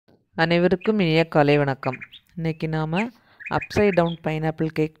அனைவருக்கும் இனிய காலை வணக்கம். இன்றைக்கி நாம் அப்சைட் டவுன் பைனாப்பிள்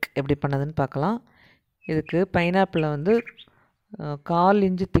கேக் எப்படி பண்ணதுன்னு பார்க்கலாம். இதுக்கு பைனாப்பிளை வந்து 1/4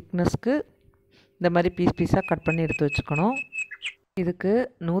 இன்ச்சு திக்னஸ்க்கு இந்த மாதிரி பீஸாக கட் பண்ணி எடுத்து வச்சுக்கணும். இதுக்கு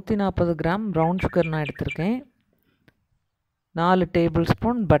 140 கிராம் ப்ரௌன் சுகர் நான் எடுத்திருக்கேன். 4 டேபிள்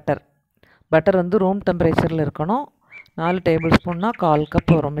ஸ்பூன் பட்டர் வந்து ரூம் டெம்பரேச்சரில் இருக்கணும். 4 டேபிள் ஸ்பூன்னா 1/4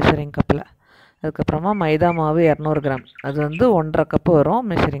 கப் வரும் மெஷரிங் கப்பில். அதுக்கப்புறமா மைதா மாவு 200 கிராம், அது வந்து 1.5 கப்பு வரும்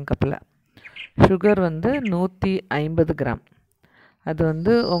மெஷரிங் கப்பில். சுகர் வந்து 150 கிராம், அது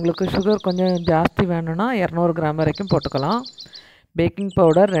வந்து உங்களுக்கு சுகர் கொஞ்சம் ஜாஸ்தி வேணும்னா 200 கிராம் வரைக்கும் போட்டுக்கலாம். பேக்கிங்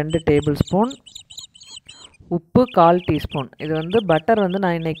பவுடர் 2 டேபிள் ஸ்பூன், உப்பு 1/4 டீஸ்பூன். இது வந்து பட்டர் வந்து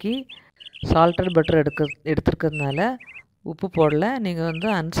நான் இன்றைக்கி சால்டட் பட்டர் எடுத்துருக்கிறதுனால உப்பு போடல. நீங்கள் வந்து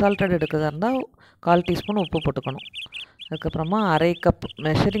அன்சால்டட் எடுக்கிறதா இருந்தால் 1/4 டீஸ்பூன் உப்பு போட்டுக்கணும். அதுக்கப்புறமா 1/2 கப்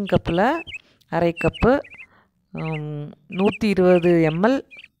மெஷரிங் கப்பில் 1/2 கப்பு 120 ml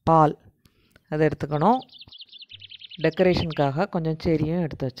பால், அதை எடுத்துக்கணும். டெக்கரேஷனுக்காக கொஞ்சம் செரியும்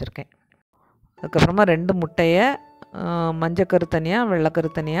எடுத்து வச்சுருக்கேன். அதுக்கப்புறமா 2 முட்டையை மஞ்சக்கரு தனியாக வெள்ளைக்கரு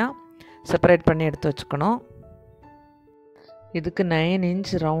தனியாக செப்பரேட் பண்ணி எடுத்து வச்சுக்கணும். இதுக்கு 9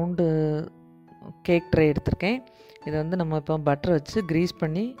 இன்ச் ரவுண்டு கேக் ட்ரே எடுத்திருக்கேன். இதை வந்து நம்ம இப்போ பட்டர் வச்சு க்ரீஸ்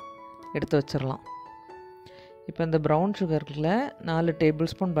பண்ணி எடுத்து வச்சிடலாம். இப்போ இந்த ப்ரௌன் சுகரில் 4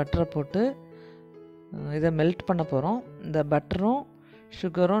 டேபிள் ஸ்பூன் பட்டரை போட்டு இதை மெல்ட் பண்ண போகிறோம். இந்த பட்டரும்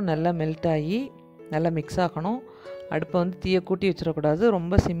சுகரும் நல்லா மெல்ட் ஆகி நல்லா மிக்ஸ் ஆகணும். அடுப்பை வந்து தீயை கூட்டி வச்சிடக்கூடாது.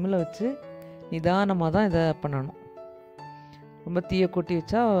 ரொம்ப சிம்மில் வச்சு நிதானமாக தான் இதை பண்ணணும். ரொம்ப தீயை கூட்டி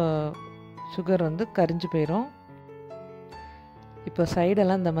வச்சா சுகர் வந்து கரிஞ்சு போயிடும். இப்போ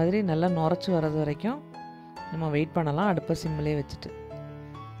சைடெல்லாம் இந்த மாதிரி நல்லா நுரைச்சி வர்றது வரைக்கும் நம்ம வெயிட் பண்ணலாம். அடுப்பை சிம்மிலே வச்சுட்டு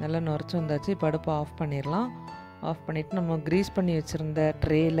நல்லா நுரைச்சி வந்தாச்சு. இப்போ அடுப்பை ஆஃப் பண்ணிடலாம். ஆஃப் பண்ணிவிட்டு நம்ம க்ரீஸ் பண்ணி வச்சுருந்த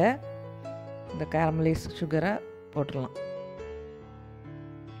ட்ரேயில் இந்த கேரமலைஸ் சுகரை போட்டுடலாம்.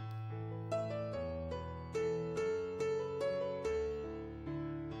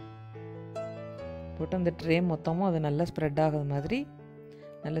 போட்டு அந்த ட்ரே மொத்தமும் அது நல்லா ஸ்ப்ரெட் ஆகுது மாதிரி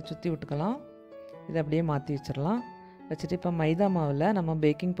நல்லா சுற்றி விட்டுக்கலாம். இதை அப்படியே மாற்றி வச்சிடலாம். வச்சுட்டு இப்போ மைதா மாவில் நம்ம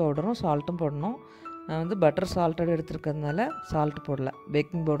பேக்கிங் பவுடரும் சால்ட்டும் போடணும். நான் வந்து பட்டர் சால்ட்டோடு எடுத்துருக்கிறதுனால சால்ட்டு போடல,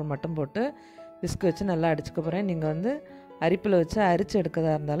 பேக்கிங் பவுடர் மட்டும் போட்டு விஸ்க் வச்சு நல்லா அடிச்சுக்க போகிறேன். நீங்கள் வந்து அரிப்பில் வச்சு அரிச்சு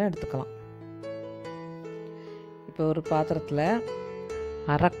எடுக்கிறதா இருந்தாலும் எடுத்துக்கலாம். இப்போ ஒரு பாத்திரத்தில்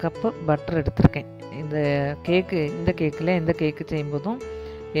 1/2 கப்பு பட்டர் எடுத்திருக்கேன். இந்த கேக்கில் எந்த கேக்கு செய்யும்போதும்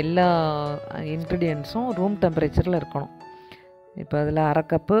எல்லா இன்க்ரீடியன்ட்ஸும் ரூம் டெம்பரேச்சரில் இருக்கணும். இப்போ அதில் 1/2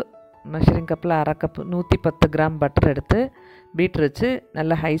 கப்பு மெஷரிங் கப்பில் 1/2 கப்பு 110 கிராம் பட்டர் எடுத்து பீட்டர் வச்சு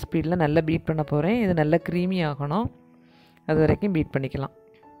நல்லா ஹை ஸ்பீடில் நல்லா பீட் பண்ண போகிறேன். இது நல்லா க்ரீமி ஆகணும், அது வரைக்கும் பீட் பண்ணிக்கலாம்.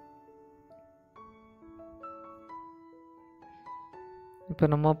 இப்போ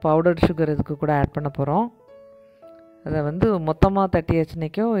நம்ம பவுடர் சுகர் இதுக்கு கூட ஆட் பண்ண போகிறோம். அதை வந்து மொத்தமாக தட்டி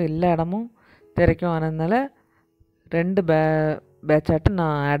வச்சுனைக்கும் எல்லா இடமும் திரைக்கும் ஆனதுனால 2 பேட்சாட்டு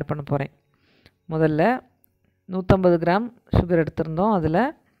நான் ஆட் பண்ண போகிறேன். முதல்ல 150 கிராம் சுகர் எடுத்திருந்தோம், அதில்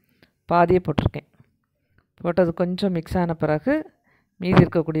பாதியை போட்டிருக்கேன். போட்டு அது கொஞ்சம் மிக்ஸ் ஆன பிறகு மீதி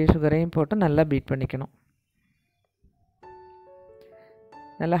இருக்கக்கூடிய சுகரையும் போட்டு நல்லா பீட் பண்ணிக்கணும்.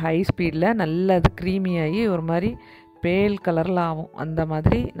 நல்லா ஹை ஸ்பீடில் நல்லா அது க்ரீமியாகி ஒரு மாதிரி பேல் கலரில் ஆகும், அந்த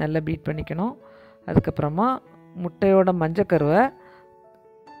மாதிரி நல்லா பீட் பண்ணிக்கணும். அதுக்கப்புறமா முட்டையோட மஞ்சக்கருவை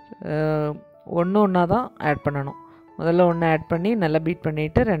ஒன்றா தான் ஆட் பண்ணணும். முதல்ல ஒன்று ஆட் பண்ணி நல்லா பீட்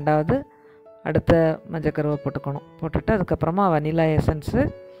பண்ணிவிட்டு ரெண்டாவது அடுத்த மஞ்சக்கருவை போட்டுட்டு அதுக்கப்புறமா வனிலா எசன்ஸு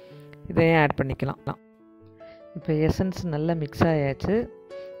இதையும் ஆட் பண்ணிக்கலாம். இப்போ எசன்ஸ் நல்லா மிக்ஸ் ஆயாச்சு.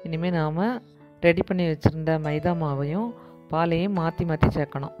 இனிமேல் நாம் ரெடி பண்ணி வச்சுருந்த மைதா மாவையும் பாலையும் மாற்றி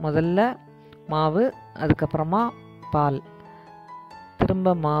சேர்க்கணும். முதல்ல மாவு, அதுக்கப்புறமா பால்,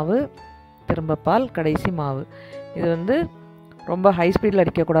 திரும்ப மாவு, திரும்ப பால், கடைசி மாவு. இது வந்து ரொம்ப ஹை ஸ்பீடில்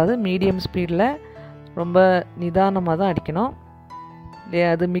அடிக்கக்கூடாது, மீடியம் ஸ்பீடில் ரொம்ப நிதானமாக தான் அடிக்கணும். இல்லையா,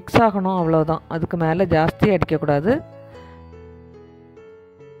 அது மிக்ஸ் ஆகணும், அவ்வளோதான். அதுக்கு மேலே ஜாஸ்தி அடிக்கக்கூடாது.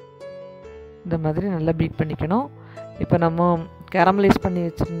 இந்த மாதிரி நல்லா பீட் பண்ணிக்கணும். இப்போ நம்ம கேரமலைஸ் பண்ணி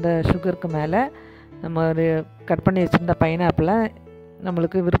வச்சுருந்த சுகருக்கு மேலே நம்ம ஒரு கட் பண்ணி வச்சுருந்த பைனாப்பிளை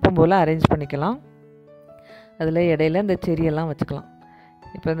நம்மளுக்கு விருப்பம் போல் அரேஞ்ச் பண்ணிக்கலாம். அதில் இடையில இந்த செரியெல்லாம் வச்சுக்கலாம்.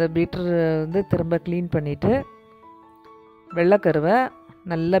 இப்போ இந்த பீட்டர் வந்து திரும்ப க்ளீன் பண்ணிவிட்டு வெள்ளைக்கருவை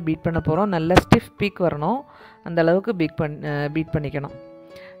நல்லா பீட் பண்ண போகிறோம். நல்லா ஸ்டிஃப் பீக் வரணும், அந்த அளவுக்கு பீட் பண்ணிக்கணும்.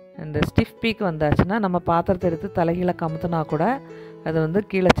 இந்த ஸ்டிஃப் பீக் வந்தாச்சுன்னா நம்ம பாத்திரத்தை எடுத்து தலைகீழ கமுத்துனா கூட அது வந்து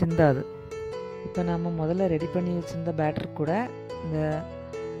கீழே சிந்தாது. இப்போ நம்ம முதல்ல ரெடி பண்ணி வச்சுருந்த பேட்டர் கூட இந்த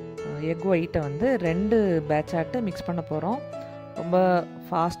எக் ஒயிட்டை வந்து 2 பேட்சாட்டு மிக்ஸ் பண்ண போகிறோம். ரொம்ப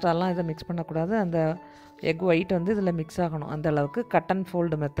ஃபாஸ்ட்டாலாம் இதை மிக்ஸ் பண்ணக்கூடாது. அந்த எக் ஒயிட் வந்து இதில் மிக்ஸ் ஆகணும். அந்த அளவுக்கு கட் அண்ட்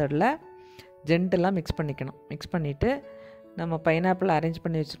ஃபோல்டு மெத்தடில் ஜென்டலாக மிக்ஸ் பண்ணிக்கணும். மிக்ஸ் பண்ணிவிட்டு நம்ம பைனாப்பிள் அரேஞ்ச்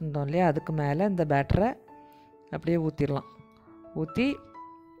பண்ணி வச்சுருந்தோம் இல்லையா, அதுக்கு மேலே இந்த பேட்டரை அப்படியே ஊற்றிடலாம். ஊற்றி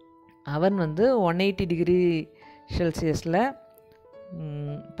அவன் வந்து 180 டிகிரி செல்சியஸில்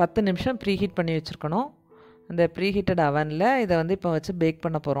 10 நிமிஷம் ப்ரீஹீட் பண்ணி வச்சுருக்கணும். அந்த ப்ரீஹீட்டட் அவனில் இதை வந்து இப்போ வச்சு பேக்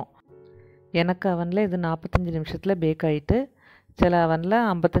பண்ண போகிறோம். எனக்கு அவனில் இது 45 நிமிஷத்தில் பேக் ஆகிட்டு, சில அவனில்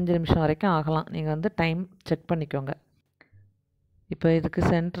 55 நிமிஷம் வரைக்கும் ஆகலாம். நீங்கள் வந்து டைம் செக் பண்ணிக்கோங்க. இப்போ இதுக்கு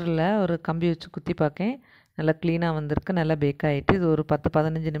சென்டரில் ஒரு கம்பி வச்சு குத்தி பார்க்கேன். நல்லா க்ளீனாக வந்திருக்கு, நல்லா பேக் ஆகிட்டு. இது ஒரு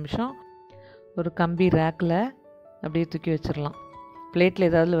 10-15 நிமிஷம் ஒரு கம்பி ரேக்கில் அப்படியே தூக்கி வச்சிடலாம். பிளேட்டில்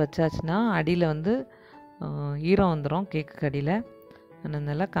ஏதாவது வச்சாச்சுன்னா அடியில் வந்து ஈரம் வந்துடும் கேக்குக்கு அடியில்.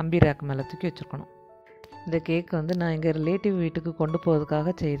 அதனால கம்பி ரேக் மேலே தூக்கி வச்சுருக்கணும். இந்த கேக் வந்து நான் எங்கள் ரிலேட்டிவ் வீட்டுக்கு கொண்டு போகிறதுக்காக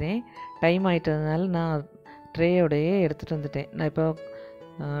செய்தேன். டைம் ஆகிட்டதுனால நான் ட்ரேயோடையே எடுத்துகிட்டு வந்துட்டேன். நான் இப்போ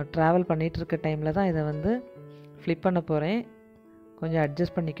ட்ராவல் பண்ணிகிட்ருக்க டைமில் தான் இதை வந்து ஃப்ளிப் பண்ண போகிறேன். கொஞ்சம்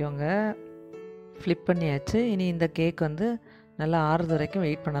அட்ஜஸ்ட் பண்ணிக்கோங்க. ஃப்ளிப் பண்ணியாச்சு. இனி இந்த கேக் வந்து நல்லா ஆறுறது வரைக்கும்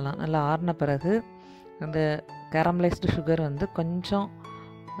வெயிட் பண்ணலாம். நல்லா ஆறின பிறகு அந்த கேரமலைஸ்டு சுகர் வந்து கொஞ்சம்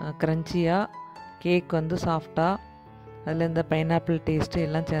க்ரன்ச்சியாக, கேக் வந்து சாஃப்டாக, அதில் இந்த பைனாப்பிள் டேஸ்ட்டு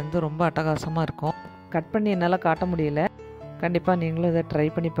எல்லாம் சேர்ந்து ரொம்ப அட்டகாசமாக இருக்கும். கட் பண்ணி என்னால் காட்ட முடியல. கண்டிப்பாக நீங்களும் இதை ட்ரை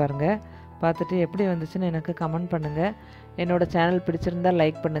பண்ணி பாருங்கள். பார்த்துட்டு எப்படி வந்துச்சுன்னு எனக்கு கமெண்ட் பண்ணுங்கள். என்னோடய சேனல் பிடிச்சிருந்தால்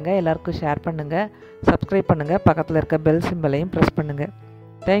லைக் பண்ணுங்கள், எல்லாருக்கும் ஷேர் பண்ணுங்கள், சப்ஸ்கிரைப் பண்ணுங்கள், பக்கத்தில் இருக்க பெல் சிம்பலையும் ப்ரெஸ் பண்ணுங்கள்.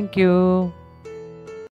 தேங்க்யூ.